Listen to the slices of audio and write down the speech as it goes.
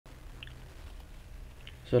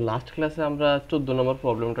So last ক্লাসে আমরা 14 নম্বর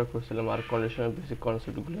প্রবলেমটা করছিলাম আর কন্ডিশনের বেসিক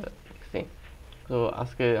কনসেপ্টগুলো দেখছি। তো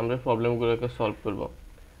আজকে আমরা প্রবলেমগুলোকে সলভ করব।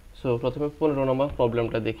 সো প্রথমে 15 নম্বর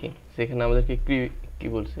প্রবলেমটা দেখি, সেখানে আমাদেরকে কি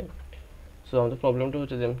বলছে। সো আমাদের প্রবলেমটা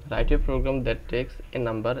হচ্ছে যে write a program that text A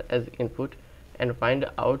number as input and find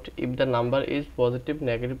out if the number is positive,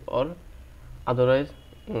 negative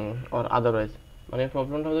otherwise. মানে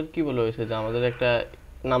প্রবলেমটা আমাদের কী বলা হয়েছে যে আমাদের একটা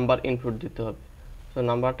নাম্বার ইনপুট দিতে হবে। সো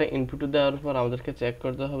নাম্বারটা ইনপুট দেওয়ার পর আমাদেরকে চেক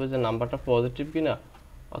করতে হবে যে নাম্বারটা পজিটিভ কিনা,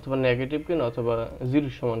 অথবা নেগেটিভ কিনা, অথবা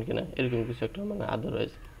জিরোর সমান কিনা, এরকম কিছু একটা, মানে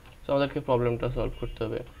আদারওয়াইজ। সো আমাদেরকে প্রবলেমটা সলভ করতে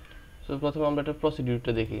হবে। সো প্রথমে আমরা একটা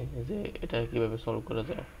প্রসিডিউরটা দেখি যে এটা কীভাবে সলভ করা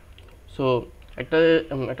যায়। সো একটা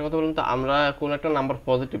একটা কথা বলুন তো, আমরা কোনো একটা নাম্বার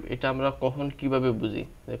পজিটিভ এটা আমরা কখন কিভাবে বুঝি,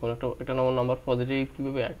 যে কোনো একটা নাম্বার পজিটিভ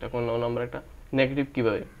কীভাবে, কোনো নাম্বার একটা নেগেটিভ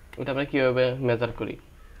কীভাবে, এটা আমরা কীভাবে মেজার করি?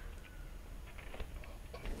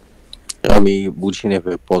 আমি বুঝি না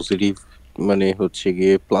ভাই, পজিটিভ মানে হচ্ছে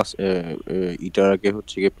গিয়ে প্লাস, এটার আগে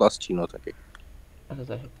হচ্ছে গিয়ে প্লাস চিহ্ন থাকে। আচ্ছা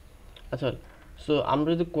যাই হোক, আচ্ছা। সো আমরা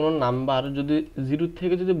যদি কোনো নাম্বার যদি জিরোর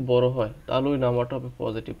থেকে যদি বড় হয় তাহলে ওই নাম্বারটা হবে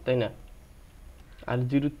পজিটিভ, তাই না? আর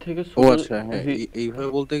জিরোর থেকে ও ছোট, আচ্ছা, হ্যাঁ, এইভাবে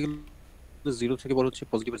বলতে গেলে জিরো থেকে বড় হচ্ছে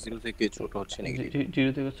পজিটিভ, আর জিরো থেকে ছোট হচ্ছে নেগেটিভ।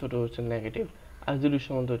 জিরো থেকে ছোট হচ্ছে নেগেটিভ, আর জিরোর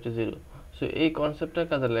সমান হচ্ছে জিরো। সো এই কনসেপ্টটা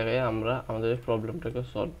কাজে লাগাই আমরা আমাদের এই প্রবলেমটাকে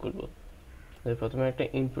সলভ করবো। প্রথমে একটা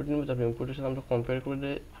ইনপুট নেব, তারপর ইনপুটের সাথে আমরা কম্পেয়ার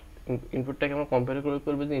করে, ইনপুটটাকে আমরা কম্পেয়ার করে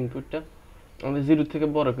করবো যে ইনপুটটা আমাদের জিরোর থেকে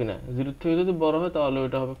বড় কিনা। জিরোর থেকে যদি বড় হয় তাহলে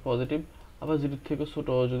ওটা হবে পজিটিভ, আবার জিরোর থেকে ছোট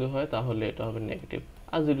যদি হয় তাহলে এটা হবে নেগেটিভ,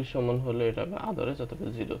 আর জিরোর সমান হলে এটা হবে আদারওয়াইজ অথবা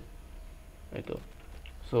জিরো। এই তো।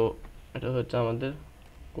 সো এটা হচ্ছে আমাদের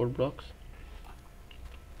code blocks,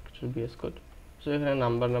 BS code. So এখানে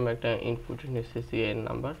নাম্বার নামে একটা ইনপুট নিচ্ছে, সিআইএন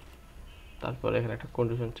নাম্বার। তারপরে এখানে একটা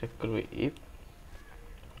কন্ডিশন চেক করবে, if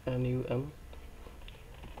NUM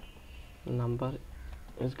number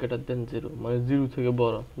is greater than zero, মানে জিরো থেকে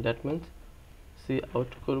বড়, দ্যাট মিনস সি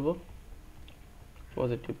আউট করব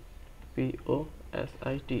পজিটিভ,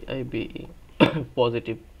 POSITIVE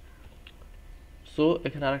পজিটিভ। সো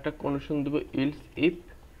এখানে আরেকটা কন্ডিশন দেবো, ইলস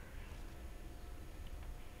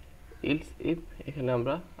ইফ এখানে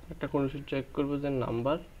আমরা একটা কন্ডিশন চেক করব যে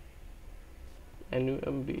নাম্বার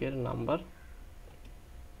NUMB এর নাম্বার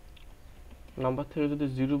থেকে যদি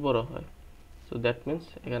জিরো বড় হয়, সো দ্যাট মিনস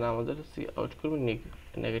এখানে আমাদের সি আউট করবে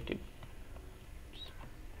নেগেটিভ,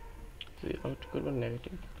 সি আউট করবে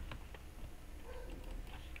নেগেটিভ।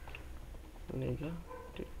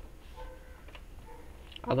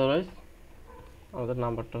 আদারওয়াইজ আমাদের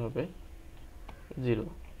নাম্বারটা হবে জিরো।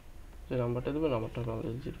 যে নাম্বারটা দেবো নাম্বারটা হবে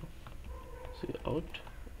আমাদের জিরো, সি আউট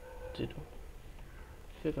জিরো।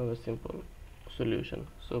 সেটা আমাদের সিম্পল সলিউশন।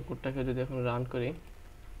 সো কোডটাকে যদি এখন রান করি,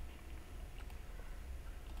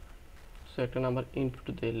 সো একটা নাম্বার ইনপুট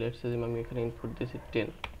দিই, লেটস সে আমি এখানে ইনপুট দিয়েছি 10।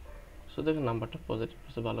 সো দেখেন নাম্বারটা পজিটিভ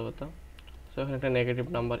আছে, ভালো কথা। সো এখানে একটা নেগেটিভ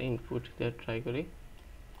নাম্বার ইনপুট দিয়ে ট্রাই করি,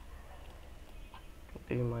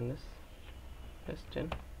 দেখি -10,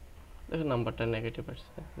 দেখেন নাম্বারটা নেগেটিভ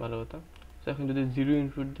আসছে, ভালো কথা। সো এখন যদি জিরো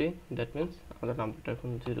ইনপুট দিই, দ্যাট মিনস আমাদের নাম্বারটা এখন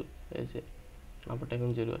জিরো, এই যে নাম্বারটা এখন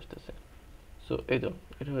জিরো আসতেছে। সো এই তো,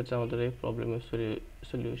 এটা হচ্ছে আমাদের এই প্রবলেমের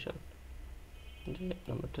সলিউশন, যে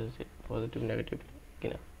নাম্বারটা যে পজিটিভ নেগেটিভ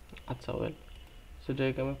কিনা। আচ্ছা ওয়েল,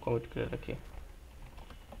 সেটাকে আমি কমিট করে রাখি,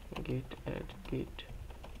 git add git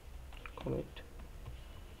commit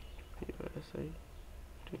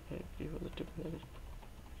positive negative।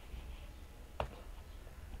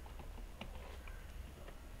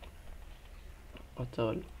 আচ্ছা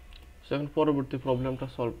ওয়েল, সো এখন পরবর্তী প্রবলেমটা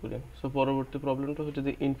সলভ করি। সো পরবর্তী প্রবলেমটা হচ্ছে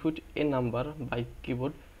যে input A number by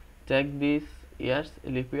keyboard, check this years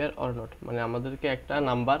lip year or not. মানে আমাদেরকে একটা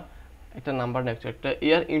নাম্বার নেক্সট একটা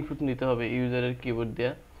ইয়ার ইনপুট নিতে হবে ইউজারের কিবোর্ড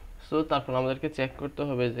দিয়ে। সো তারপর আমাদেরকে চেক করতে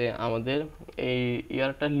হবে যে আমাদের এই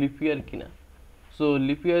ইয়ারটা লিপ ইয়ার কিনা। সো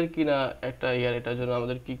লিপ ইয়ার কিনা একটা ইয়ার, এটার জন্য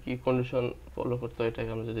আমাদের কি কি কন্ডিশন ফলো করতে হয় এটাকে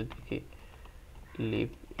আমরা যদি দেখি।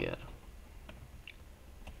 লিপ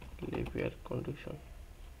ইয়ার কন্ডিশন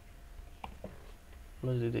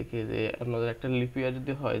আমরা যদি দেখি যে আমাদের একটা লিপ ইয়ার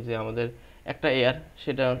যদি হয় যে আমাদের একটা ইয়ার,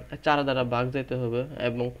 সেটা 4 দ্বারা ভাগ যেতে হবে,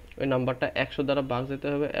 এবং ওই নাম্বারটা 100 দ্বারা ভাগ যেতে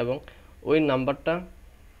হবে, এবং ওই নাম্বারটা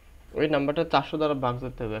 400 দ্বারা ভাগ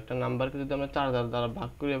যেতে হবে। একটা নাম্বারকে যদি আমরা 4 দ্বারা ভাগ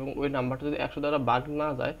করি এবং ওই নাম্বারটা যদি 100 দ্বারা ভাগ না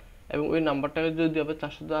যায়, এবং ওই নাম্বারটাকে যদি আবার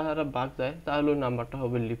 400 দ্বারা ভাগ যায়, তাহলে ওই নাম্বারটা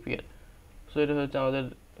হবে লিপ ইয়ার। সো এটা হচ্ছে আমাদের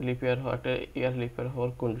লিপ ইয়ার হওয়া, একটা ইয়ার লিপ ইয়ার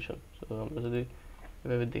হওয়ার কন্ডিশন। সো আমরা যদি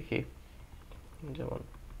এভাবে দেখি, যেমন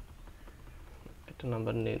একটা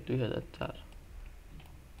নাম্বার নেই 2004।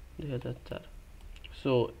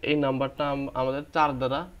 সো এই নাম্বারটা আমাদের 4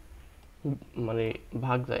 দ্বারা মানে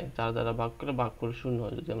ভাগ যায়, 4 দ্বারা ভাগ করে শূন্য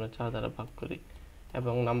হয় যদি আমরা 4 দ্বারা ভাগ করি,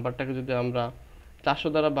 এবং নাম্বারটাকে যদি আমরা 400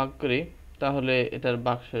 দ্বারা ভাগ করি, তাহলে এটার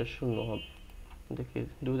বাক্সের শূন্য হবে। দেখি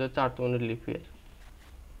 2004 তো মানে লিপ ইয়ার,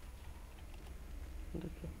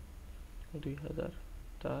 দেখি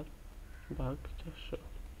 2004 ভাগ 400,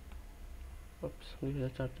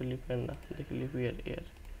 2004 তো লিপ ইয়ার না, দেখি লিপ ইয়ার ইয়ার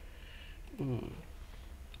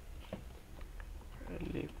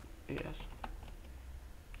লিপ ইয়ার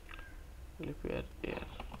লিপ ইয়ার ইয়ার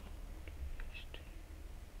লিস্ট,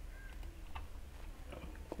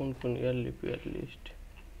 কোন কোন ইয়ার লিপ ইয়ার লিস্ট।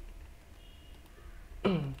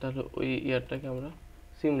 তাহলে ওই ইয়ারটাকে আমরা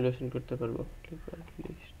সিমুলেশন করতে পারবো। লিপ ইয়ার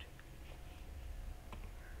লিস্ট,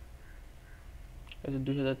 এই যে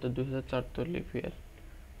 2004 তো লিপ ইয়ার।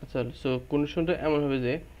 আচ্ছা, সো কন্ডিশনটা এমন হবে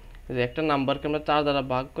যে একটা নাম্বারকে আমরা 4 দ্বারা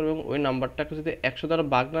ভাগ করব এবং ওই নাম্বারটাকে যদি 100 দ্বারা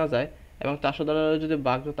ভাগ না যায় এবং 400 দ্বারা যদি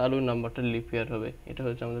ভাগ যায় তাহলে ওই নাম্বারটা লিপ ইয়ার হবে। এটা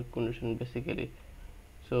হচ্ছে আমাদের কন্ডিশন বেসিক্যালি।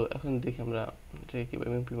 সো এখন দেখি আমরা এটাকে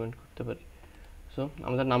কীভাবে ইমপ্লিমেন্ট করতে পারি। সো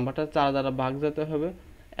আমাদের নাম্বারটা 4 দ্বারা ভাগ যেতে হবে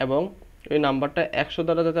এবং ওই নাম্বারটা 100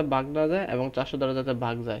 দ্বারা যাতে ভাগ না যায় এবং 400 দ্বারা যাতে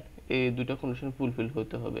ভাগ যায়, এই দুটো কন্ডিশন ফুলফিল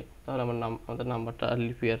হতে হবে, তাহলে আমাদের নাম্বারটা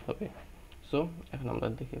লিপ ইয়ার হবে। সো এখন আমরা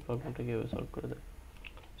দেখি প্রবলেমটা কীভাবে সলভ করে দেয়।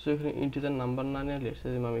 সো এখানে ইন্টিজার নাম্বার না নিয়ে লেটস সে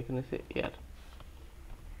আমি এখানে এসে ইয়ার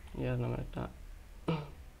ইয়ার নামে একটা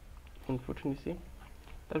ইনপুট নিছি।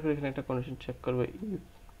 তারপর এখানে একটা কন্ডিশন চেক করবো, ইফ,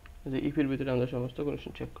 যে ইফের ভিতরে আমাদের সমস্ত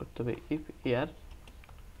কন্ডিশন চেক করতে হবে। ইফ ইয়ার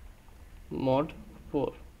মড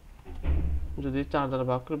 4 যদি 4 দ্বারা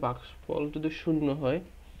ভাগ করে ভাগফল যদি শূন্য হয়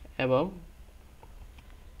এবং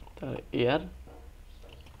তার ইয়ার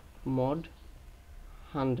মড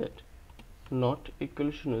 100 নট ইকুয়াল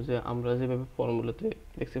শূন্য, যে আমরা যেভাবে ফর্মুলাতে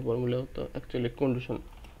দেখছি ফর্মুলা তো অ্যাকচুয়ালি কন্ডিশন,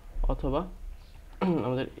 অথবা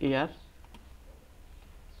আমাদের ইয়ার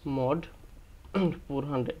মড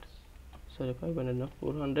 400 সরি 500 না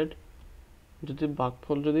 400 যদি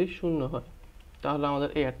ভাগফল যদি শূন্য হয় তাহলে আমাদের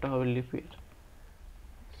ইয়ারটা হবে লিপ ইয়ার।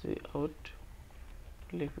 সি আউট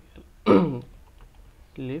লিপ ইয়ার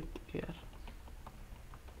লিপ ইয়ার।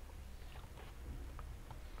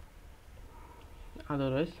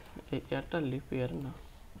 আদারওয়াইজ এই ইয়ারটা লিপ ইয়ার না,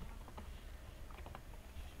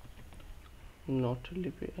 not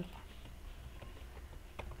lip year,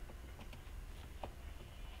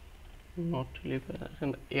 not lip ইয়ার।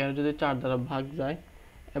 ইয়ার যদি 4 দ্বারা ভাগ যায়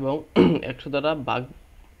এবং 100 দ্বারা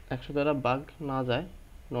ভাগ না যায়,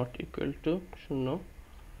 নট ইকুয়াল টু 0,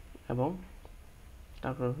 এবং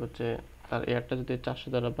তারপর হচ্ছে তার ইয়ারটা যদি 400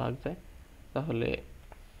 দ্বারা ভাগ যায় তাহলে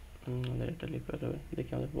আমাদের এটা লিপ ইয়ার হবে।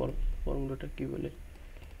 দেখি আমাদের ফর্মুলাটা কি বলে।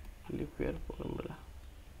 লিপ ইয়ার ফর্মুলা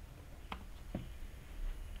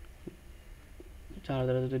 4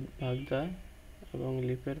 দ্বারা যদি ভাগ যায় এবং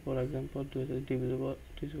lip year for example 2000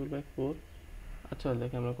 divisible by 4। আচ্ছা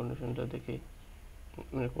দেখি আমরা কন্ডিশনটা দেখি,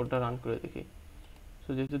 মানে কোডটা রান করে দেখি। সো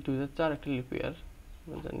যেহেতু 2004 একটা লিপ ইয়ার,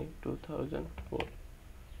 জানি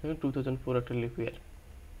 2004 একটা লিপ ইয়ার।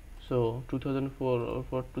 সো 2004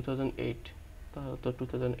 পর 2008, তাহলে তো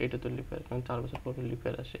 2008 তো লিপ ইয়ার, কারণ 4 বছর পর লিপ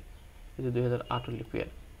ইয়ার আসে। এই যে 2008 লিপ ইয়ার।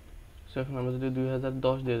 সো এখন আমরা যদি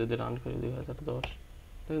 2010 দিয়ে যদি রান করি 2010,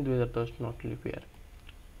 তাহলে 2010 নট লিপ ইয়ার।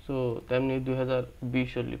 সো তেমনি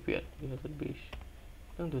 2020 লিপ ইয়ার, 2020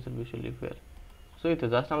 লিপ ইয়ার। সো এই তো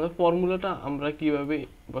জাস্ট আমাদের ফর্মুলাটা আমরা কিভাবে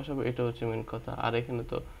বসাবো এটা হচ্ছে মেন কথা। আর এখানে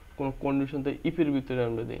তো কোনো কন্ডিশন তো ইফের ভিতরে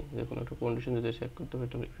আমরা দিই, যে কোনো একটা কন্ডিশন যদি চেক করতে হবে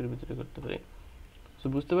এটা আমরা ইফের ভিতরে করতে পারি। সো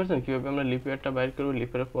বুঝতে পারছেন কিভাবে আমরা লিপ ইয়ারটা বাইর করবো,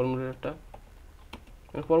 লিপ ইয়ারের ফর্মুলাটা,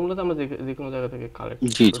 ফর্মুলাটা আমরা যে কোনো জায়গা থেকে কালেক্ট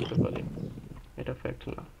করতে পারি, এটা ফ্যাক্ট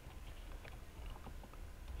না।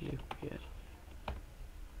 লিপ ইয়ার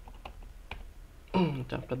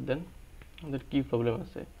চ্যাপ্টার দেন আমাদের কি প্রবলেম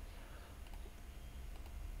আছে।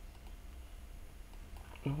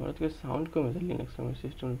 হঠাৎ করে সাউন্ড কমে যায় লিনাক্স আমার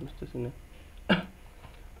সিস্টেমে, বুঝতেছি না।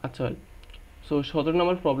 আচ্ছা, সো 17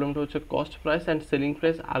 নম্বর প্রবলেমটা হচ্ছে cost price and selling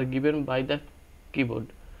price are given by the keyboard,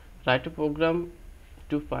 write a programme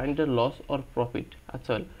to find the loss or profit.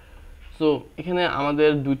 আচ্ছা, সো এখানে আমাদের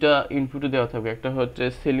দুইটা ইনপুটে দেওয়া থাকবে, একটা হচ্ছে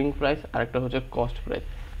সেলিং প্রাইস আর একটা হচ্ছে কস্ট প্রাইস।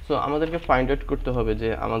 সো আমাদেরকে ফাইন্ড আউট করতে হবে যে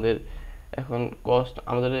আমাদের এখন কস্ট,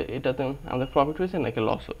 আমাদের এটাতে আমাদের প্রফিট হয়েছে নাকি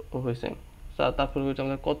লস হয়েছে, তারপরে হচ্ছে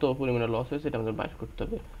আমাদের কত পরিমাণে লস হয়েছে এটা আমাদের বাইর করতে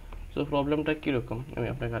হবে। সো প্রবলেমটা কীরকম আমি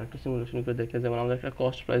আপনাকে আরেকটা সিমুলেশন করে দেখে, যেমন আমাদের একটা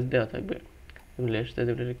কস্ট প্রাইস দেওয়া থাকবে, লেটস সে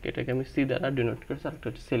এটাকে আমি সি দ্বারা ডিনোট করছি, আর একটা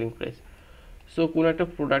হচ্ছে সেলিং প্রাইস। সো কোনো একটা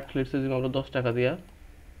প্রোডাক্ট লেটস সে আমরা 10 টাকা দিয়া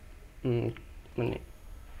মানে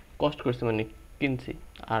কস্ট করছি, মানে কিনছি,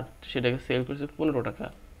 আর সেটাকে সেল করছি 15 টাকা।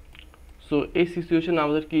 সো এই সিচুয়েশনে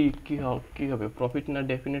আমাদের কি হবে, প্রফিট না?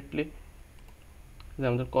 ডেফিনেটলি যে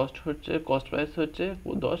আমাদের কস্ট প্রাইস হচ্ছে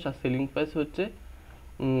 10 আর সেলিং প্রাইস হচ্ছে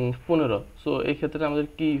 15। সো এই ক্ষেত্রে আমাদের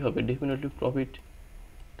কি হবে, ডেফিনেটলি প্রফিট,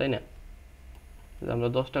 তাই না? আমরা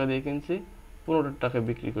 10 টাকা দিয়ে কিনছি, 15 টাকা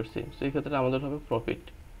বিক্রি করছি, সো এই ক্ষেত্রে আমাদের হবে প্রফিট।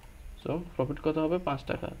 সো প্রফিট কত হবে? 5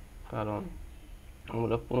 টাকা। কারণ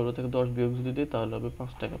আমরা 15 থেকে 10 বিয়োগ যদি দিই তাহলে হবে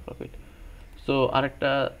 5 টাকা প্রফিট। সো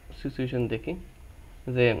আরেকটা সিচুয়েশন দেখি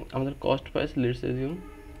যে আমাদের কস্ট প্রাইস লেটস এজিউম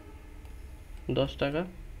 10 টাকা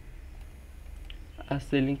আর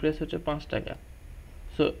সেলিং প্রাইস হচ্ছে 5 টাকা।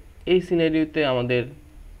 সো এই সিনারিওতে আমাদের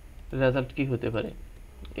রেজাল্ট কি হতে পারে?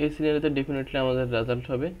 এই সিনারিওতে ডেফিনেটলি আমাদের রেজাল্ট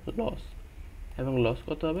হবে লস, এবং লস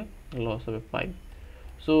কত হবে? লস হবে 5।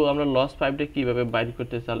 সো আমরা লস 5টা কীভাবে বাইর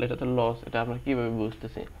করতে চাইলে এটা তো লস, এটা আমরা কীভাবে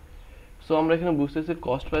বুঝতেছি? সো আমরা এখানে বুঝতেছি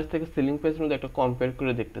কস্ট প্রাইস থেকে সেলিং প্রাইসের মধ্যে একটা কম্পেয়ার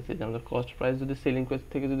করে দেখতেছি যে আমাদের কস্ট প্রাইস যদি সেলিং প্রাইস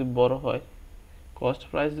থেকে যদি বড় হয়, কস্ট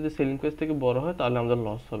প্রাইস যদি সেলিং প্রাইস থেকে বড় হয় তাহলে আমাদের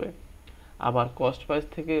লস হবে। আবার কস্ট প্রাইস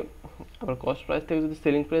থেকে যদি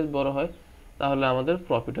সেলিং প্রাইস বড় হয় তাহলে আমাদের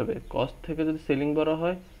প্রফিট হবে। কস্ট থেকে যদি সেলিং বড়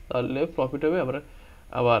হয় তাহলে প্রফিট হবে,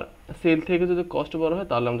 আবার সেল থেকে যদি কস্ট বড় হয়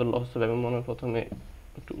তাহলে আমাদের লস হবে। আমি মনে হয় প্রথমে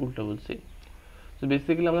একটু উল্টো বলছি। তো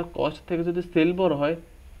বেসিক্যালি আমরা কস্ট থেকে যদি সেল বড় হয়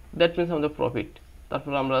দ্যাট মিনস আমাদের প্রফিট।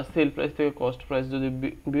 তারপর আমরা সেল প্রাইস থেকে কস্ট প্রাইস যদি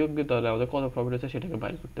বিয়োগ দিই তাহলে আমাদের কত প্রফিট হচ্ছে সেটাকে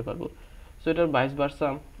বাইর করতে পারবো। সো এটার ভাইস ভার্সা,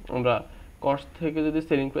 আমরা কস্ট থেকে যদি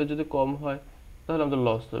সেলিং প্রাইস যদি কম হয় তাহলে আমাদের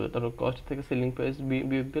লস হবে, তারপর কস্ট থেকে সেলিং প্রাইস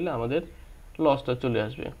বিয়োগ দিলে আমাদের লসটা চলে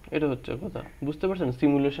আসবে। এটা হচ্ছে কথা, বুঝতে পারছেন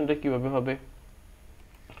সিমুলেশনটা কিভাবে হবে?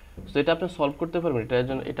 সো এটা আপনি সলভ করতে পারবেন? এটার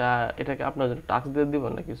জন্য এটাকে আপনার জন্য টাস্ক দিয়ে দিব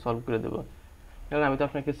নাকি সলভ করে দেবো? কারণ আমি তো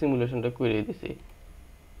আপনাকে সিমুলেশনটা করে দিয়েছি।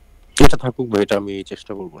 এটা থাকুক ভাই, এটা আমি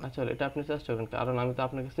চেষ্টা করবো না। আচ্ছা, এটা আপনি চেষ্টা করেন, কারণ আমি তো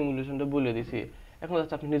আপনাকে সিমুলেশনটা বলে দিয়েছি। এখন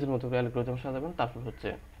জাস্ট আপনি নিজের মতো করে অ্যালগরিদম সাজাবেন, তারপর হচ্ছে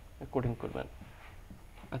কোডিং করবেন।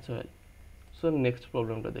 আচ্ছা, সো নেক্সট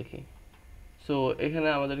প্রবলেমটা দেখি। সো এখানে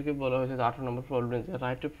আমাদেরকে বলা হয়েছে 18 নম্বর প্রবলেম যে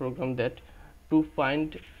write a program that to find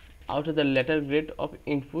out the letter grade of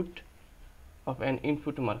an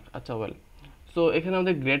input mark. আচ্ছা ওয়েল, সো এখানে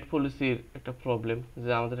আমাদের গ্রেড পলিসির একটা প্রবলেম যে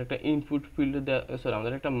আমাদের একটা ইনপুট ফিল্ড দেওয়া, সরি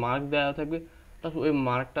আমাদের একটা মার্ক দেওয়া থাকবে, তারপর ওই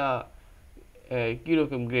মার্কটা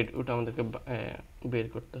কীরকম গ্রেড ওটা আমাদেরকে বের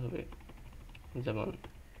করতে হবে। যেমন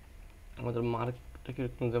আমাদের মার্কটা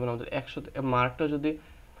কীরকম, যেমন আমাদের 100 মার্কটা যদি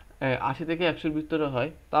 80 থেকে 100-এর ভিতরে হয়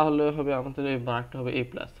তাহলে হবে আমাদের এই মার্কটা হবে A+।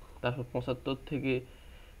 তারপর 75 থেকে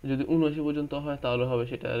যদি 79 পর্যন্ত হয় তাহলে হবে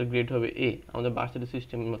সেটা গ্রেড হবে A, আমাদের ভার্সিটি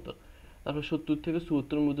সিস্টেমের মতো। তারপর 70 থেকে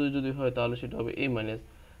 74-এর মধ্যে যদি হয় তাহলে সেটা হবে A-।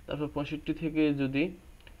 তারপর 65 থেকে যদি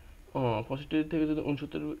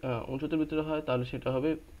 69-এর ভিতরে হয় তাহলে সেটা হবে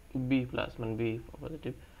B+, মানে B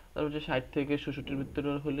পজিটিভ। তারপর যে 60 থেকে 66-এর ভিতরে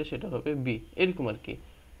হলে সেটা হবে B, এরকম আর কি।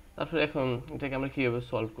 তারপর এখন এটাকে আমরা কীভাবে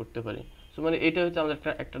সলভ করতে পারি? সো মানে এটা হচ্ছে আমাদের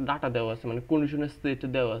একটা ডাটা দেওয়া আছে, মানে কন্ডিশনের সেট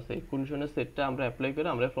দেওয়া আছে। এই কন্ডিশনের সেটটা আমরা অ্যাপ্লাই করে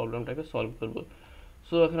আমরা প্রবলেমটাকে সলভ করব।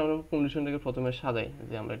 সো এখন আমরা কন্ডিশনটাকে প্রথমে সাজাই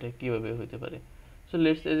যে আমরা এটা কীভাবে হইতে পারে। সো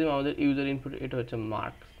লেটস এজিউম আমাদের ইউজার ইনপুট এটা হচ্ছে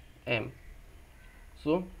মার্কস M।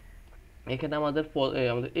 সো এখানে আমাদের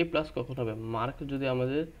A+ কখন হবে? মার্ক যদি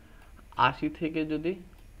আমাদের 80 থেকে যদি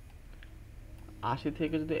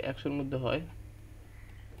 100-এর মধ্যে হয়,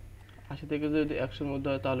 80 থেকে যদি 100-এর মধ্যে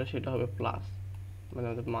হয় তাহলে সেটা হবে প্লাস। মানে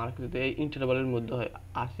আমাদের মার্ক যদি এই ইন্টারভালের মধ্যে হয়,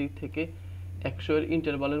 80 থেকে 100-এর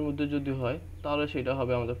ইন্টারভালের মধ্যে যদি হয় তাহলে সেটা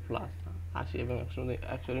হবে আমাদের প্লাস। 80 এবং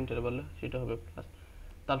 100-এর ইন্টারভালে সেটা হবে প্লাস।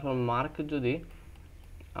 তারপর মার্ক যদি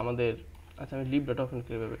আমাদের, আচ্ছা আমি লিভ ডট ওপেন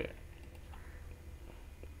কীভাবে,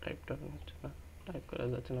 টাইপটা হচ্ছে না, টাইপ করা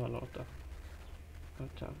যাচ্ছে না ভালো মতো।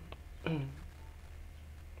 আচ্ছা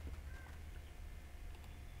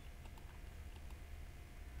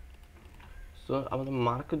সো আমাদের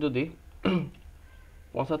মার্ক যদি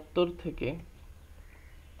 75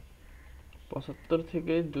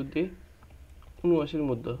 থেকে যদি 79-এর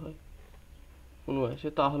মধ্যে হয়, 79,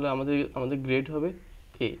 তাহলে আমাদের গ্রেড হবে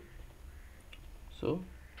A। সো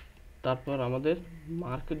তারপর আমাদের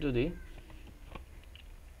মার্ক যদি,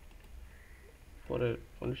 পরের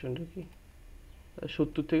কন্ডিশনটা কি,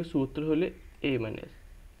 70 থেকে 74 হলে A-।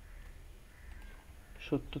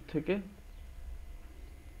 70 থেকে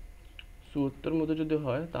 74-এর মধ্যে যদি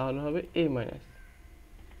হয় তাহলে হবে A-।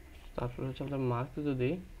 তারপর হচ্ছে আমাদের মার্ক যদি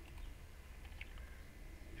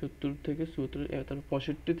 70 থেকে 74, তারপর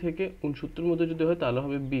 65 থেকে 69-এর মধ্যে যদি হয় তাহলে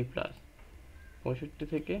হবে B+। 65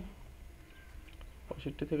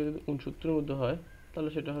 থেকে যদি 69-এর মধ্যে হয় তাহলে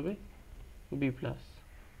সেটা হবে B+।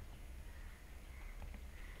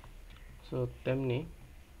 সো তেমনি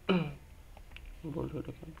বোল্ড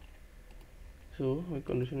হলো কেন? সো ওই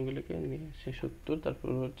কন্ডিশনগুলোকে নিয়ে আসে 70, তারপর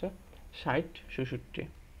হচ্ছে 60, 66।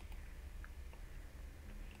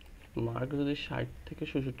 মার্ক যদি 60 থেকে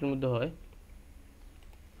 66-এর মধ্যে হয়,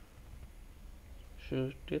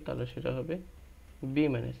 66, তাহলে সেটা হবে B-।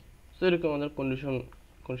 সো এরকম আমাদের কন্ডিশন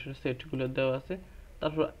সেটগুলো দেওয়া আছে।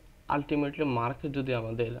 তারপর আলটিমেটলি মার্ক যদি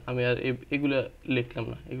আমাদের, আমি আর এগুলো লিখলাম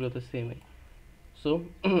না, এগুলো তো সেমই। সো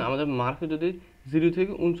আমাদের মার্ক যদি 0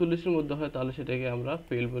 থেকে 39-এর মধ্যে হয় তাহলে সেটাকে আমরা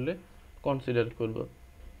ফেল বলে কনসিডার করব।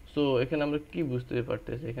 সো এখানে আমরা কি বুঝতে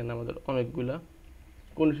পারতেছি, এখানে আমাদের অনেকগুলা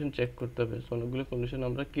কন্ডিশন চেক করতে হবে। সো অনেকগুলো কন্ডিশন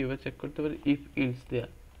আমরা কীভাবে চেক করতে পারি, ইফ ইলস দেয়া,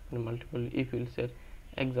 মানে মাল্টিপল ইফ ইলস এর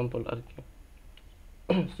এক্সাম্পল আর কি।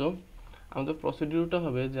 সো আমাদের প্রসিডিউরটা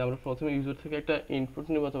হবে যে আমরা প্রথমে ইউজার থেকে একটা ইনপুট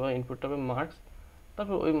নেব, অথবা ইনপুটটা হবে মার্কস,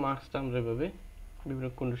 তারপর ওই মার্কসটা আমরা এভাবে বিভিন্ন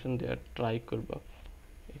কন্ডিশন দেওয়ার ট্রাই করব।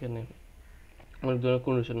 এখানে অনেক ধরনের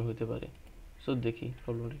কন্ডিশন হতে পারে। সো দেখি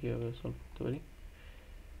প্রবলেমটা কীভাবে সলভ করতে পারি।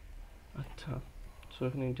 আচ্ছা, সো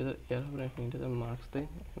এখানে ইন্টিজার এর হবে না, এখানে ইন্টিজার মার্কস দেয়,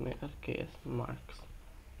 এখানে আর কেএস মার্কস।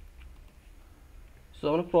 সো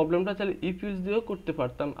আমরা প্রবলেমটা চাইলে ইফ ইলস দিয়েও করতে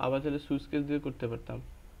পারতাম, আবার চাইলে সুইচ কেস দিয়েও করতে পারতাম।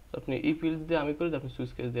 তো আপনি ইফ ইলস দিয়ে আমি করি, আপনি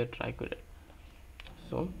সুইচ কেস দিয়ে ট্রাই করে।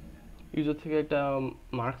 সো ইউজার থেকে একটা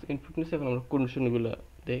মার্কস ইনপুট নিচ্ছে, এখন আমরা কন্ডিশনগুলো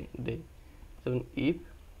দেই যেমন ইফ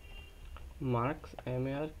মার্কস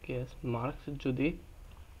MARKS মার্কস যদি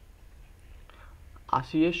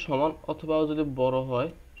 80 এর সমান অথবা যদি বড় হয়,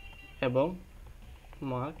 এবং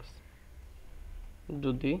মার্কস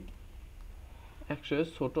যদি 100 এর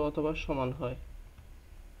ছোট অথবা সমান হয়,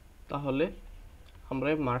 তাহলে আমরা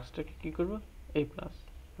এই মার্কসটাকে কি করব, A প্লাস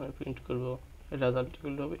মানে প্রিন্ট করব, রেজাল্ট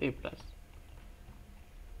হবে A প্লাস।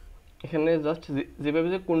 এখানে জাস্ট যেভাবে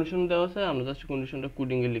যে কন্ডিশন দেওয়া আছে আমরা জাস্ট কন্ডিশনটা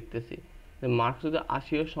কোডিংয়ে লিখতেছি যে মার্কস যদি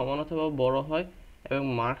 80 এর সমান অথবা বড় হয়, এবং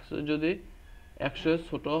মার্কস যদি 100 এর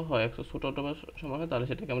ছোট হয়, 100 ছোট অথবা সমান হয়, তাহলে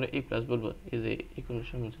সেটাকে আমরা A প্লাস বলবো, এই যে এই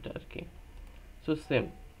কন্ডিশন যেটা আর কি। সো সেম,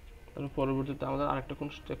 তারপর পরবর্তীতে আমাদের আরেকটা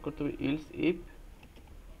কন্ডিশন চেক করতে হবে, ইলস ইফ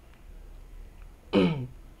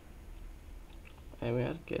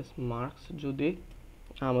MARKS মার্কস যদি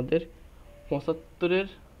আমাদের 75 এর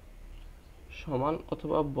সমান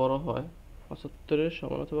অথবা বড় হয়, 75 এর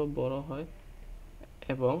সমান অথবা বড় হয়,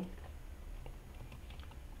 এবং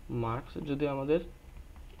মার্কস যদি আমাদের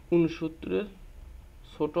 69 এর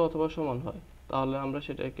ছোট অথবা সমান হয়, তাহলে আমরা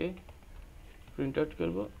সেটাকে প্রিন্ট আউট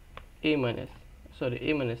করব A minus, sorry A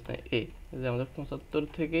minus না A, যে আমাদের 75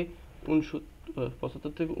 থেকে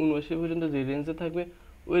 79 পর্যন্ত যে রেঞ্জে থাকবে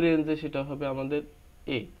ওই রেঞ্জে সেটা হবে আমাদের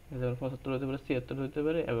A, যেমন 75 হতে পারে, 76 হতে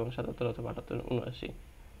পারে, এবং 77 অথবা 78 79।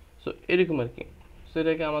 সো এরকম আর কি। সো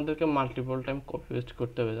এটাকে আমাদেরকে মাল্টিপল টাইম কপি পেস্ট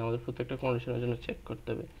করতে হবে, আমাদের প্রত্যেকটা কন্ডিশনের জন্য চেক করতে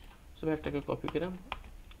হবে। সো আমি একটাকে কপি করলাম,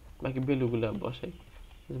 বাকি ভ্যালুগুলো বসাই,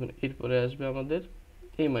 যেমন এরপরে আসবে আমাদের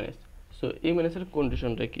A মাইনাস। সো A মাইনাসের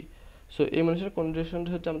কন্ডিশনটা কি, সো A মাইনাসের কন্ডিশনটা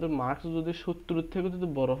হচ্ছে আমাদের মার্কস যদি 70 থেকে যদি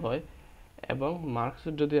বড় হয়, এবং মার্কস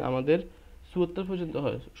যদি আমাদের 74 পর্যন্ত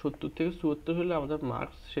হয়, 70 থেকে 74 হলে আমাদের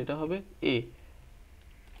মার্কস সেটা হবে A,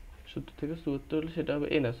 70 থেকে 74 হলে সেটা হবে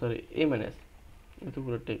A না, সরি A মাইনাস, এত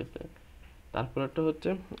পুরো ঠিক আছে। তারপর একটা হচ্ছে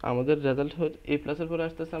আমাদের রেজাল্ট হচ্ছে A প্লাসের পরে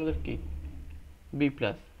আসতেছে আমাদের কি B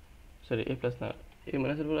plus, sorry A plus না, A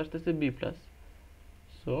মাইনাসের পরে আসতেছে B plus.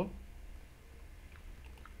 So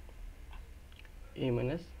A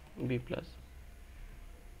minus B plus,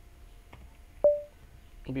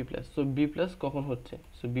 B plus. So B plus কখন হচ্ছে,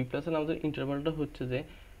 সো B প্লাসের আমাদের ইন্টারভালটা হচ্ছে যে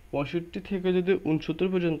 65 থেকে যদি 69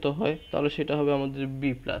 পর্যন্ত হয়, তাহলে সেটা হবে আমাদের B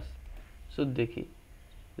প্লাস। সো দেখি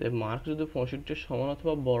যে মার্ক যদি 65 সমান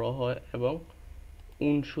অথবা বড় হয়, এবং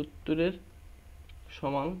 69 এর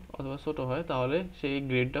সমান অথবা ছোট হয়, তাহলে সেই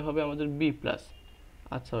গ্রেডটা হবে আমাদের B প্লাস।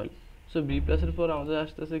 আচ্ছা, সো B প্লাসের পর আমাদের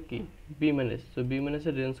আসতেছে কি B মাইনাস। সো B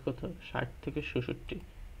মাইনাসের রেঞ্জ কত, 60 থেকে 66।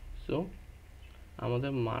 সো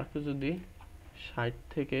আমাদের মার্ক যদি 60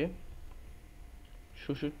 থেকে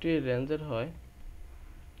 66 রেঞ্জের হয়,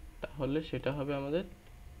 তাহলে সেটা হবে আমাদের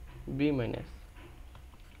B মাইনাস।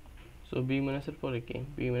 সো B মাইনাসের পরে কি,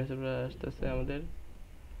 B মাইনাসের পরে আসতেছে আমাদের,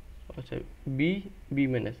 আচ্ছা B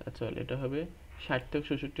মাইনাস, আচ্ছা এটা হবে 60 থেকে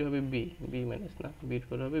 66 হবে B মাইনাস না, বির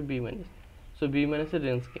পরে হবে B মাইনাস। সো B মাইনাসের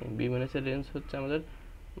রেঞ্জ কি, B মাইনাসের রেঞ্জ হচ্ছে আমাদের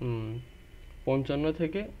 55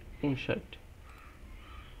 থেকে 59।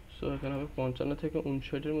 সো এখানে হবে 55 থেকে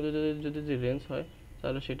 59-এর মধ্যে যদি যে রেঞ্জ হয়,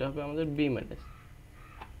 তাহলে সেটা হবে আমাদের B মাইনাস,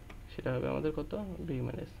 সেটা হবে আমাদের কত B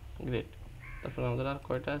মাইনাস, গ্রেড। তারপর আমাদের আর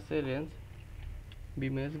কয়টা আছে রেঞ্জ, B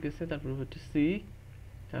মাইনাস গেছে, তারপর হচ্ছে C,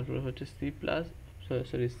 তারপরে হচ্ছে C plus,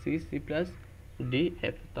 sorry C plus D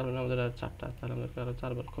F, তাহলে আমাদের আর 4টা, তাহলে আমাদেরকে আরও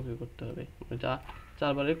 4বার কপি করতে হবে, যা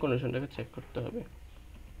 4বারের কন্ডিশনটাকে চেক করতে হবে।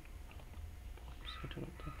 সেটা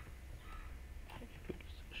মতো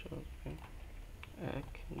 1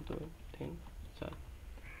 2 3 4।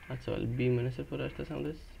 আচ্ছা, B মাইনাসের পরে আসতেছে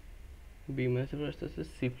আমাদের, B মাইনাসের পরে আসতেছে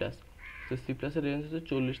C প্লাস। তো C প্লাসের রেঞ্জ হচ্ছে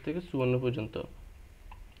 40 থেকে 54 পর্যন্ত।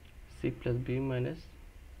 C প্লাস B মাইনাস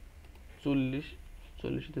 40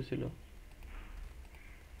 ছিল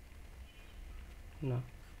না,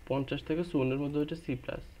 50 থেকে 54-এর মধ্যে হচ্ছে C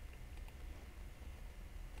প্লাস।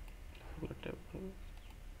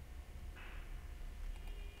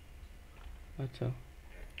 আচ্ছা,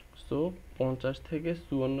 সো 50 থেকে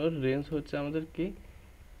 54-এর রেঞ্জ হচ্ছে আমাদের কি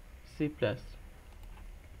C প্লাস।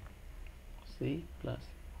 সি প্লাস,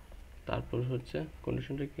 তারপর হচ্ছে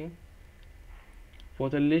কন্ডিশনটা কি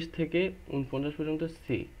 45 থেকে 49 পর্যন্ত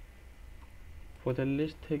সি,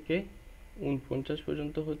 45 থেকে 49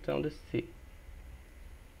 পর্যন্ত হচ্ছে আমাদের সি,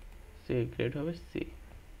 সি গ্রেড হবে সি।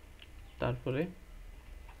 তারপরে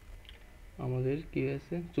আমাদের কি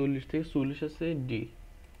আছে 40 থেকে 40 আছে ডি,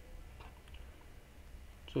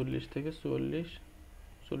 40 থেকে 40,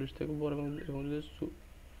 40 থেকে বড় এবং যদি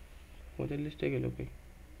 45টা গেল কি,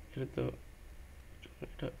 এটা তো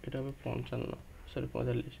এটা হবে 55, সরি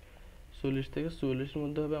 45, 40 থেকে 44-এর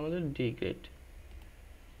মধ্যে হবে আমাদের ডি গ্রেড,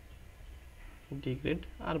 ডি গ্রেড,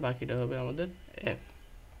 আর বাকিটা হবে আমাদের এফ।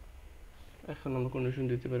 এখন আমরা কন্ডিশন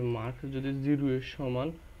দিতে পারি মার্ক যদি 0 এর সমান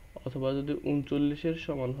অথবা যদি 39-এর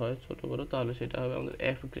সমান হয় ছোট বড়, তাহলে সেটা হবে আমাদের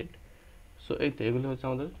এফ গ্রেড। সো এই তো এগুলো হচ্ছে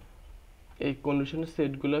আমাদের এই কন্ডিশনের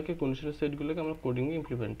সেটগুলোকে আমরা কোডিংয়ে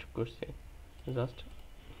ইমপ্লিমেন্ট করছি। জাস্ট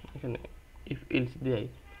এখানে ইফ এলস দিই।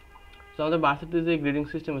 সো আমাদের ভার্সিটিতে যে গ্রেডিং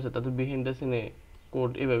সিস্টেম আছে তাদের বিহাইন্ড দ্য সিনে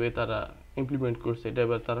কোড এভাবে তারা ইমপ্লিমেন্ট করছে, এটা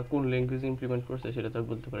এবার তারা কোন ল্যাঙ্গুয়েজে ইমপ্লিমেন্ট করছে সেটা তারা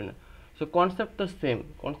বলতে পারি না। সো কনসেপ্টটা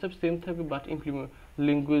কনসেপ্ট সেম থাকবে, বাট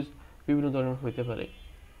ল্যাঙ্গুয়েজ বিভিন্ন ধরনের হইতে পারে।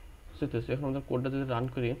 সো এখন আমরা কোডটা যদি রান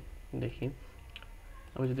করি দেখি,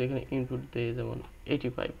 আমি যদি এখানে ইনপুট দিই যেমন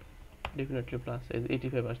 85, ডেফিনেটলি প্লাস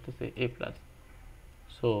 85 আসতেছে এ প্লাস।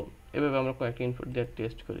 সো এভাবে আমরা কয়েকটা ইনপুট দিয়ে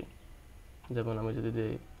টেস্ট করি। যেমন আমি যদি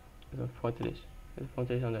দিই 35,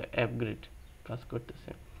 আমাদের অ্যাপ গ্রেড কাজ করতেছে।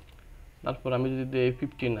 তারপর আমি যদি দিই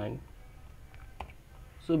 59,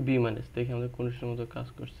 সো বি মাইনাস, দেখি আমাদের কন্ডিশনের মতো কাজ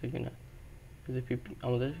করছে কিনা। যে 50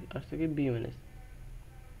 আমাদের আসছে কি বি মাইনাস,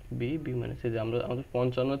 বি মাইনাস, এই যে আমরা আমাদের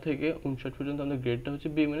 55 থেকে 59 পর্যন্ত আমাদের গ্রেডটা হচ্ছে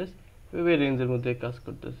বি মাইনাস, এভাবে রেঞ্জের মধ্যে কাজ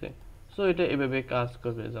করতেছে। সো এটা এভাবে কাজ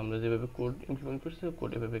করবে, যে আমরা যেভাবে কোড ইমপ্লিমেন্ট করছি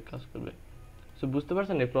কোড এভাবে কাজ করবে। সো বুঝতে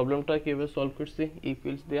পারছেন এই প্রবলেমটা কিভাবে সলভ করছি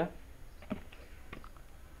ইকুয়ালস দেয়া।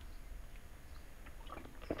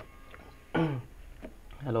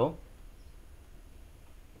 হ্যালো,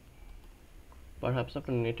 পারহ্যাপস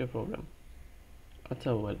আপনার নেটের প্রবলেম। আচ্ছা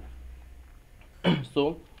ওয়েল, সো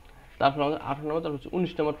তারপর আমাদের 18 নম্বর, তারপর হচ্ছে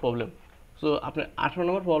 19 নম্বর প্রবলেম। সো আপনি 18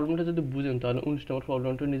 নম্বর প্রবলেমটা যদি বুঝেন তাহলে 19 নম্বর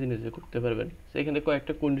প্রবলেমটা নিজে নিজে করতে পারবেন। সো এখানে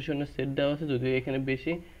কয়েকটা কন্ডিশনের সেট দেওয়া আছে, যদিও এখানে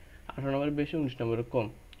বেশি 18 নম্বরের বেশি 19 নম্বরের কম।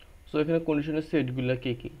 সো এখানে কন্ডিশনের সেটগুলো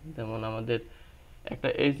কী কী, যেমন আমাদের একটা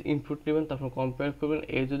এজ ইনপুট নেবেন, তারপর কম্পেয়ার করবেন,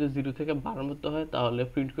 এজ যদি 0 থেকে 12-এর মধ্যে হয় তাহলে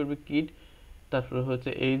প্রিন্ট করবে কিড। তারপরে হচ্ছে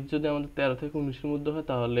এজ যদি আমাদের 13 থেকে 19-এর মধ্যে হয়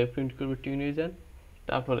তাহলে প্রিন্ট করবে টিনেজার।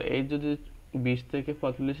 তারপর এজ যদি 20 থেকে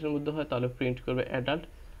 45-এর মধ্যে হয় তাহলে প্রিন্ট করবে অ্যাডাল্ট।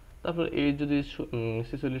 তারপর এজ যদি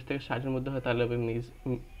 46 থেকে 60-এর মধ্যে হয় তাহলে হবে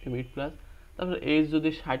মিড প্লাস। তারপর এজ যদি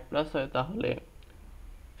 60 প্লাস হয় তাহলে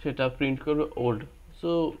সেটা প্রিন্ট করবে ওল্ড। সো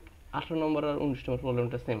 18 নম্বর আর 19 নম্বর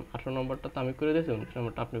প্রবলেমটা সেম। 18 নম্বরটা তো আমি করে দিয়েছি, 19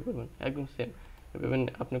 নম্বরটা আপনি করবেন, একদম সেম। এভাবে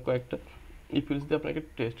আপনি কয়েকটা ইকুয়ালস দিয়ে আপনাকে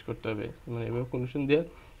টেস্ট করতে হবে, মানে এভাবে কন্ডিশন দিয়ে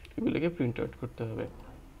এগুলোকে প্রিন্ট আউট করতে হবে।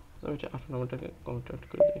 তো আমি 18 নম্বরটাকে কমেন্ট আউট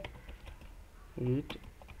করে দিই, গিট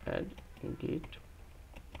অ্যাড গিট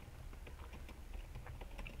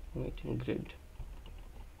গ্রেড।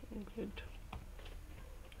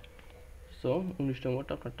 সো 19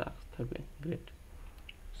 নম্বরটা আপনার টাস্ক থাকবে গ্রেড।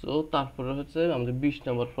 সো তারপরে হচ্ছে আমাদের 20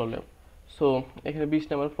 নম্বর প্রবলেম। সো এখানে 20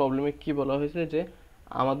 নম্বর প্রবলেমে কি বলা হয়েছে যে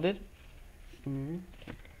আমাদের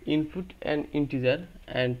input and integer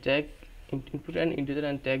and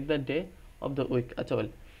tag the day of the week. আচ্ছা বল,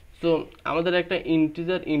 সো আমাদের একটা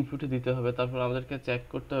ইন্টিজার ইনপুট দিতে হবে, তারপর আমাদেরকে চেক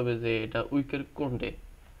করতে হবে যে এটা উইকের কোন ডে।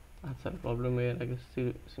 আচ্ছা প্রবলেমের আগে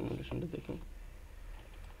সিমুলেশনটা দেখুন।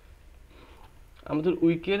 আমাদের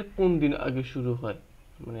উইকের কোন দিন আগে শুরু হয়,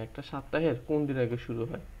 মানে একটা সপ্তাহের কোন দিন আগে শুরু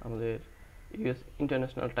হয় আমাদের ইউএস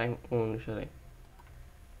ইন্টারন্যাশনাল টাইম অনুসারে।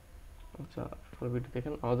 আচ্ছা ভিডিও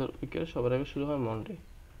দেখেন, আমাদের উইকের সবার আগে শুরু হয় মানডে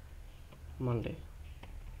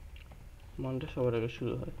সবার আগে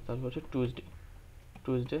শুরু হয়। তারপর হচ্ছে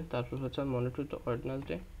টুইসডে, তারপর হচ্ছে মন্ডে টু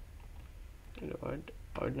ওয়েডনেসডে,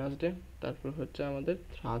 তারপর হচ্ছে আমাদের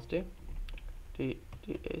থার্সডে,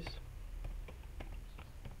 TSRUS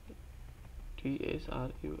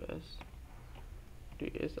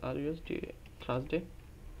থার্সডে,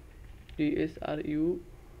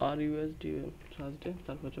 থার্সডে,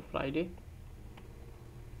 তারপর হচ্ছে ফ্রাইডে,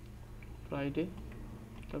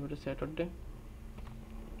 তারপর হচ্ছে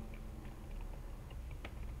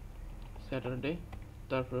স্যাটারডে,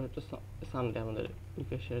 তারপর হচ্ছে সানডে, আমাদের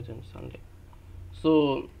উইকের শেষের জন্য সানডে। সো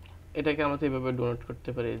এটাকে আমরা এইভাবে ডোনেট করতে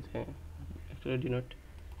পারি যে অ্যাকচুয়ালি ডিনোট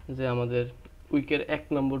যে আমাদের উইকের 1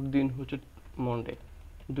 নম্বর দিন হচ্ছে মন্ডে,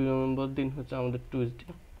 2 নম্বর দিন হচ্ছে আমাদের টুইসডে,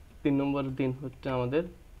 3 নম্বর দিন হচ্ছে আমাদের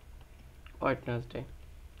Wednesday.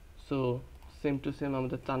 So same to same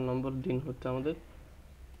আমাদের 4 নম্বর দিন হচ্ছে আমাদের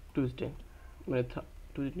টুইসডে, মানে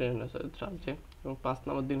থার্সডে, এবং 5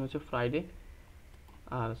 নম্বর দিন হচ্ছে ফ্রাইডে,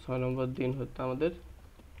 আর 6 নম্বর দিন হচ্ছে আমাদের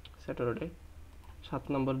স্যাটারডে, 7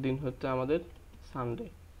 নম্বর দিন হচ্ছে আমাদের সানডে।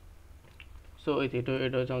 সো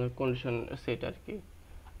এটা হচ্ছে আমাদের কন্ডিশন সেট আর কি।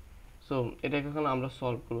 সো এটাকে এখন আমরা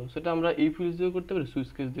সলভ করবো, সেটা আমরা ইফ ইউজ দিয়ে করতে পারি, সুইচ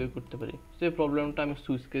কেস দিয়ে করতে পারি। সেই প্রবলেমটা আমি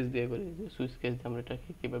সুইচ কেস দিয়ে করি, যে সুইচ কেস দিয়ে আমরা এটাকে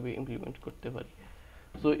কীভাবে ইমপ্লিমেন্ট করতে পারি।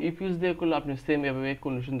 সো ইফ ইউজ দিয়ে করলে আপনি সেম এভাবে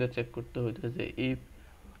কন্ডিশন দিয়ে চেক করতে হতো, যে ইফ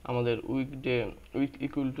আমাদের উইকডে উইক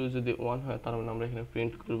ইকুয়াল টু যদি 1 হয়, তার মানে আমরা এখানে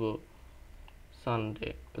প্রিন্ট করব সানডে,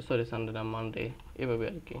 সানডে না মানডে, এভাবে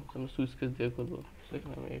আর কি। আমরা সুইচ কেস দিয়ে করবো,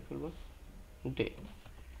 সেখানে আমি করবো ডে।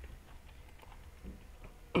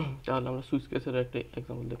 তাহলে আমরা সুইচ কেসের একটা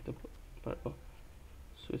এক্সাম্পল দেখতে পারবো।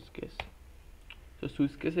 সুইচ কেস, তো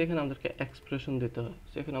সুইচ কেসে এখানে আমাদেরকে এক্সপ্রেশন দিতে হয়।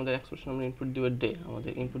 সেখানে আমাদের এক্সপ্রেশন আমরা ইনপুট দিব ডে,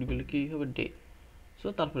 আমাদের ইনপুটগুলো কী হবে ডে। সো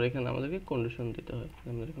তারপরে এখানে আমাদেরকে কন্ডিশন দিতে হয়।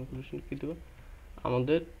 আমাদের এখানে কন্ডিশন কী দেবো,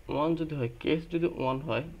 আমাদের 1 যদি হয়, কেস যদি 1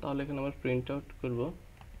 হয়, তাহলে এখানে আমরা প্রিন্ট আউট করবো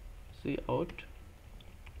C out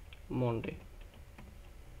Monday,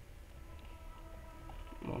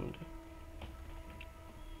 Monday.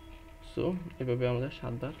 So এভাবে আমাদের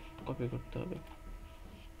 7 বার কপি করতে হবে,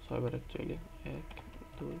 6 বার অ্যাকচুয়ালি, 1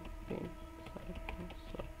 2 3 4 5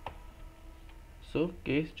 6। সো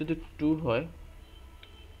কেস যদি 2 হয়,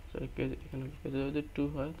 সরি কেস এখানে কেস যদি 2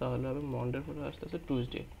 হয়, তাহলে হবে মন্ডের পরে আসতে আসতে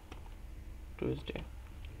টুইসডে, টুইসডে।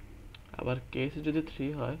 আবার কেস যদি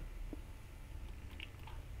 3 হয়,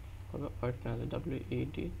 হবে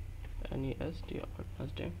ওয়েডনেসডে, WEDNESDE,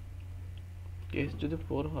 ওয়েডনেসডে। কেস যদি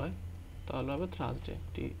 4 হয়, তাহলে হবে থার্সডে,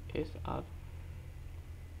 THRUSDAY,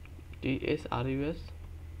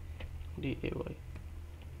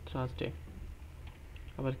 থার্সডে।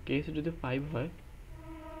 আবার কেস যদি 5 হয়,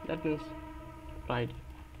 দ্যাট মিনস ফ্রাইডে,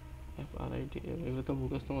 FRIDE। এগুলো তো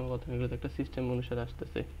মুখস্থ কোনো কথা না, এগুলো তো একটা সিস্টেম অনুসারে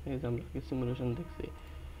আসতেছে। এই যে আমরা সিমুলেশন দেখছি,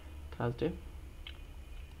 থার্সডে।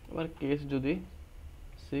 আবার কেস যদি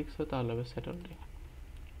 6 হয়, তাহলে হবে স্যাটারডে,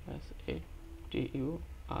 SATURDAY,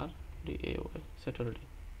 স্যাটারডে।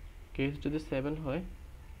 কেস যদি 7 হয়,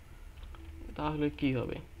 তাহলে কি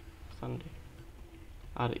হবে সানডে।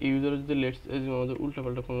 আর ইউজার যদি লেটস আমাদের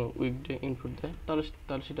উল্টাপাল্টা কোনো উইকডে ইনপুট দেয়, তাহলে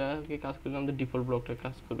সেটাকে কাজ করলে আমাদের ডিফল্ট ব্লকটা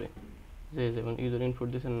কাজ করবে। যে যেমন ইউজার ইনপুট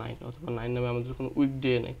দিয়েছে 9, অথবা 9 নামে আমাদের কোনো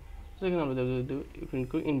উইকডে নেই, সেখানে আমরা প্রিন্ট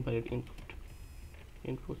করি invalid input,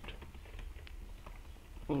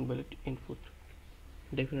 invalid input.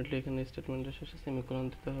 Definitely এখানে স্টেটমেন্টের শেষে সেমিকোলন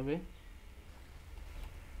দিতে হবে।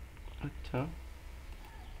 আচ্ছা,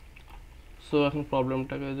 সো এখন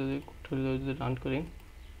প্রবলেমটাকে যদি রান করি,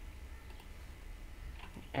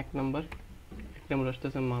 1 নাম্বার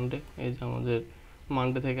আসতেছে মানডে। এই যে আমাদের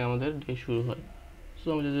মানডে থেকে আমাদের ডে শুরু হয়। সো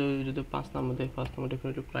আমি যদি 5 নাম্বার দিই, 5 নাম্বার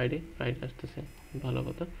ডেফিনেটলি ফ্রাইডে আসতেছে, ভালো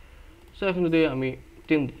কথা। সো এখন যদি আমি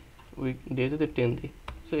 10 দিই, উইক ডে যদি 10 দিই,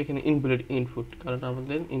 সো এখানে ইনভ্যালিড ইনপুট, কারণ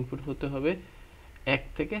আমাদের ইনপুট হতে হবে 1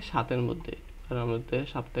 থেকে 7-এর মধ্যে, কারণ আমাদের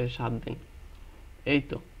সপ্তাহে 7 দিন। এই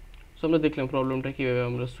তো। সো আমরা দেখলাম প্রবলেমটা কীভাবে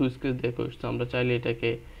আমরা সুইচ কেস দিয়ে করছি। আমরা চাইলে এটাকে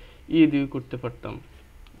দিয়ে করতে পারতাম,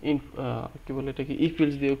 কী বলে এটাকে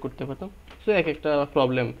ইফিলস দিয়ে করতে পারতাম। সো এক একটা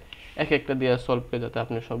প্রবলেম এক একটা দিয়ে সলভ করে, যাতে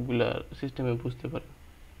আপনি সবগুলা সিস্টেমে বুঝতে পারেন।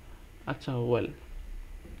 আচ্ছা, ওয়েল,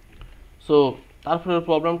 সো তারপরে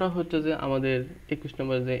প্রবলেমটা হচ্ছে যে আমাদের 21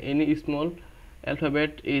 নম্বর, যে any small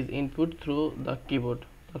alphabet is input through the keyboard,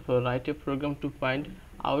 তারপর write a programme to find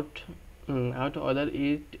out weather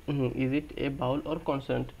is it A Baul or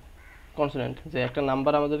consonant. যে একটা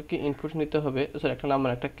নাম্বার আমাদেরকে ইনপুট নিতে হবে, সরি একটা নাম্বার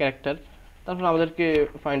একটা ক্যারেক্টার, তারপর আমাদেরকে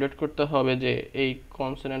ফাইন্ড আউট করতে হবে যে এই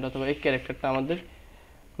কনসোনেন্ট অথবা এই ক্যারেক্টারটা আমাদের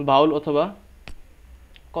বাউল অথবা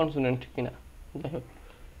কনসোনেন্ট কিনা। যাই হোক,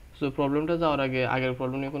 সো প্রবলেমটা যাওয়ার আগে আগের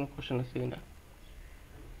প্রবলেম নিয়ে কোনো কোশ্চেন আছে কিনা?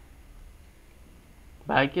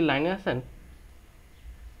 ভাই কি লাইনে আছেন?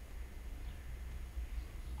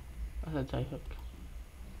 আচ্ছা, যাই হোক,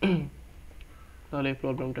 তাহলে এই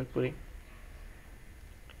প্রবলেমটা করি।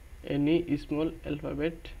 এনি স্মল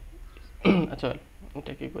অ্যালফাবেট, আচ্ছা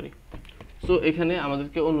এটা কি করি। সো এখানে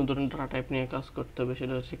আমাদেরকে অন্য ধরনের ডাটা টাইপ নিয়ে কাজ করতে হবে,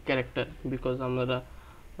 সেটা হচ্ছে ক্যারেক্টার। বিকজ আমরা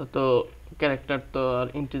তো ক্যারেক্টার তো আর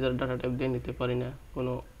ইন্টিজার ডাটা টাইপ দিয়ে নিতে পারি না,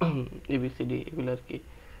 কোনো ABCD এগুলো আর কি,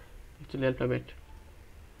 অ্যাকচুয়ালি অ্যালফাবেট।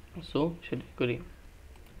 সো সেটাই করি।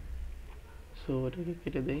 সো এটাকে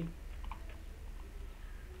কেটে দেই,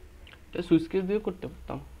 এটা সুইচ কেস দিয়ে করতে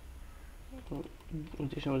পারতাম,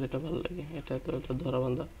 যে সময় যেটা ভালো লাগে। এটা তো এটা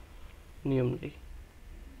ধরাবান্ধা নিয়ম নেই।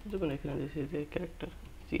 যেমন এখানে দিয়েছি যে ক্যারেক্টার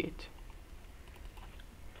CH,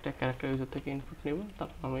 এটা ক্যারেক্টার ইউজার থেকে ইনপুট নেব,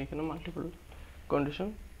 তারপর আমি এখানে মাল্টিপল কন্ডিশন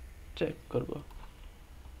চেক করব,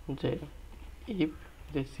 যে ইফ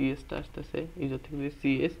যে সিএসটা আসতেছে ইউজার থেকে, যদি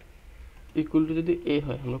CS ইকুয়াল টু যদি A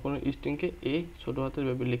হয়, আমরা কোনো স্ট্রিংকে A ছোটো হাতের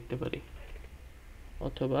ভাবে লিখতে পারি,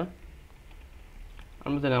 অথবা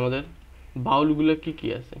আমরা জানি আমাদের বাউলগুলো কি কি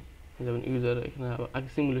আছে, যেমন ইউজার, এখানে আগে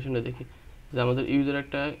সিমুলেশনটা দেখি যে আমাদের ইউজার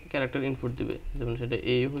একটা ক্যারেক্টার ইনপুট দিবে, যেমন সেটা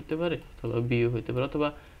এ হইতে পারে অথবা বিও হইতে পারে, অথবা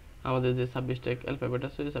আমাদের যে 26টা অ্যালফাবেট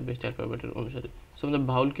আছে ওই 26টা অ্যালফাবেটের অনুসারে। সো আমাদের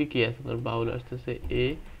বাউল কি আছে, আমাদের বাউল আসতেছে এ,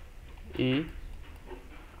 ই,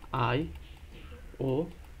 আই, ও,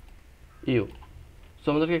 ইউ। সো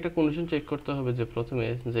আমাদেরকে একটা কন্ডিশন চেক করতে হবে যে প্রথমে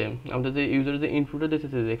যে আমাদের যে ইউজার যে ইনপুটে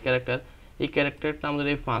দিতেছে যে ক্যারেক্টার, এই ক্যারেক্টারটা আমাদের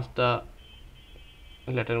এই 5টা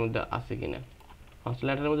লেটারের মধ্যে আছে কিনা। 5টা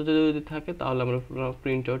লেটারের মধ্যে যদি থাকে তাহলে আমরা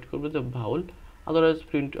প্রিন্ট আউট করবো যে ভাউল, আদারওয়াইজ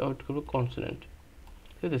প্রিন্ট আউট করবো কনসোনেন্ট।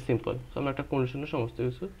 ঠিক আছে, সিম্পল। সো আমরা একটা কন্ডিশনে সমস্ত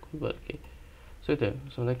কিছু করবো আর কি। সো এতে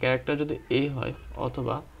আমাদের ক্যারেক্টার যদি এ হয়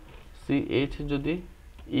অথবা সিএইচ যদি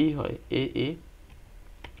ই হয়, এ,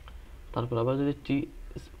 তারপর আবার যদি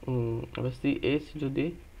আবার সিএইচ যদি,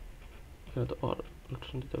 এখানে তো অর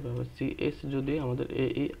অপশন দিতে হবে, আবার সিএইচ যদি আমাদের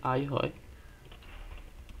এ আই হয়,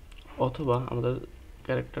 অথবা আমাদের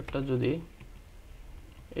ক্যারেক্টারটা যদি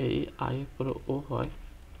এই আই পরে ও হয়,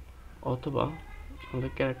 অথবা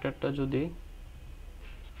আমাদের ক্যারেক্টারটা যদি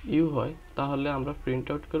ইউ হয়, তাহলে আমরা প্রিন্ট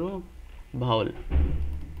আউট করব ভাওয়াল,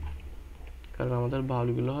 কারণ আমাদের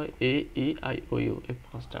ভাওয়ালগুলো হয় এ, ই, আই, ও, ইউ, এই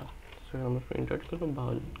 5টা। সো আমরা প্রিন্ট আউট করব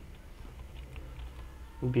ভাওয়াল,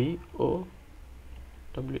 বি, ও,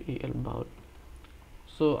 ডব্লিউ, ই, এল, ভাওয়াল।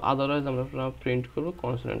 সো আদারওয়াইজ আমরা প্রিন্ট করব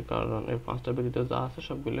কনসোনেন্ট, কারণ এই 5টা ব্যতীত যা আছে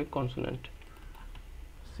সবগুলো কনসোনেন্ট।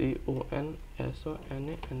 সি, ও, এন, এস, ও, এন,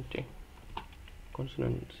 এ, এন, টি,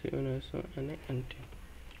 কনসোনেন্ট। সি, ও, এন, এস, ও, এন, এ, এন, টি,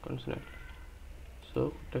 কনসোনেন্ট। সো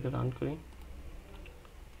এটাকে রান করি।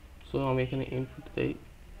 সো আমি এখানে ইনপুট দেই,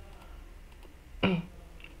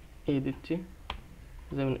 এ দিচ্ছি,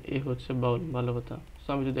 যেমন এ হচ্ছে বাউল, ভালো কথা। সো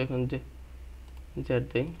আমি যদি এখন জেড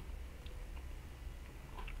দিই,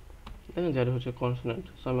 দেখেন জেড হচ্ছে কনসোনেন্ট।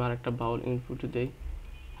 সো আমি আরেকটা বাউল ইনপুট দেই,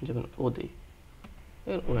 যেমন ও দিই,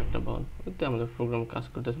 ও একটা বাউল। এতে আমাদের প্রোগ্রাম কাজ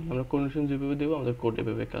করতেছে, আমরা কন্ডিশন যেভাবে দেবো আমাদের কোড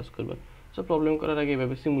এভাবে কাজ করবে। সো প্রবলেম করার আগে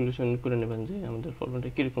এভাবে সিমুলেশন করে নেবেন যে আমাদের প্রবলেমটা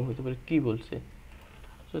কীরকম হতে পারে, কী বলছে।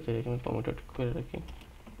 সো তাই আমি কমেন্ট করে রাখি,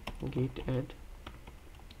 git add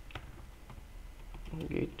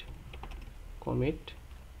git commit,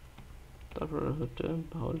 তারপর হচ্ছে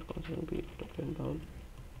vowel consonant, B vowel,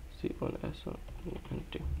 C one S one N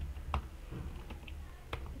T,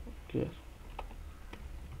 clear.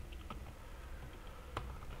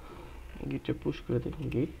 গিটে push করে দেখুন,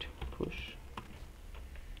 গিট পুশ,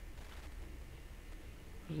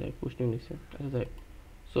 যাই পুশ নিয়ে নিচ্ছে, আচ্ছা যাই।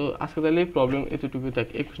 সো আজকে তাহলে প্রবলেম এতটুকুই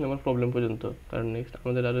থাকে, 21 নম্বর প্রবলেম পর্যন্ত। কারণ নেক্সট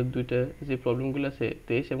আমাদের আরও দুইটা যে প্রবলেমগুলো আছে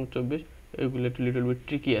 23 এবং 24, এগুলো একটু লিটল বিট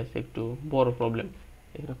ট্রিকি আছে, একটু বড় প্রবলেম।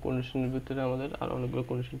 এখানে কন্ডিশনের ভিতরে আমাদের আর অনেকগুলো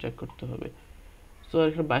কন্ডিশন চেক করতে হবে। সো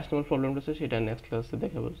এখানে 22 নম্বর প্রবলেমটা আছে, সেটা নেক্সট ক্লাসে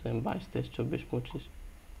দেখাবো। 22, 23, 24, 25,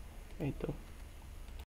 এই তো।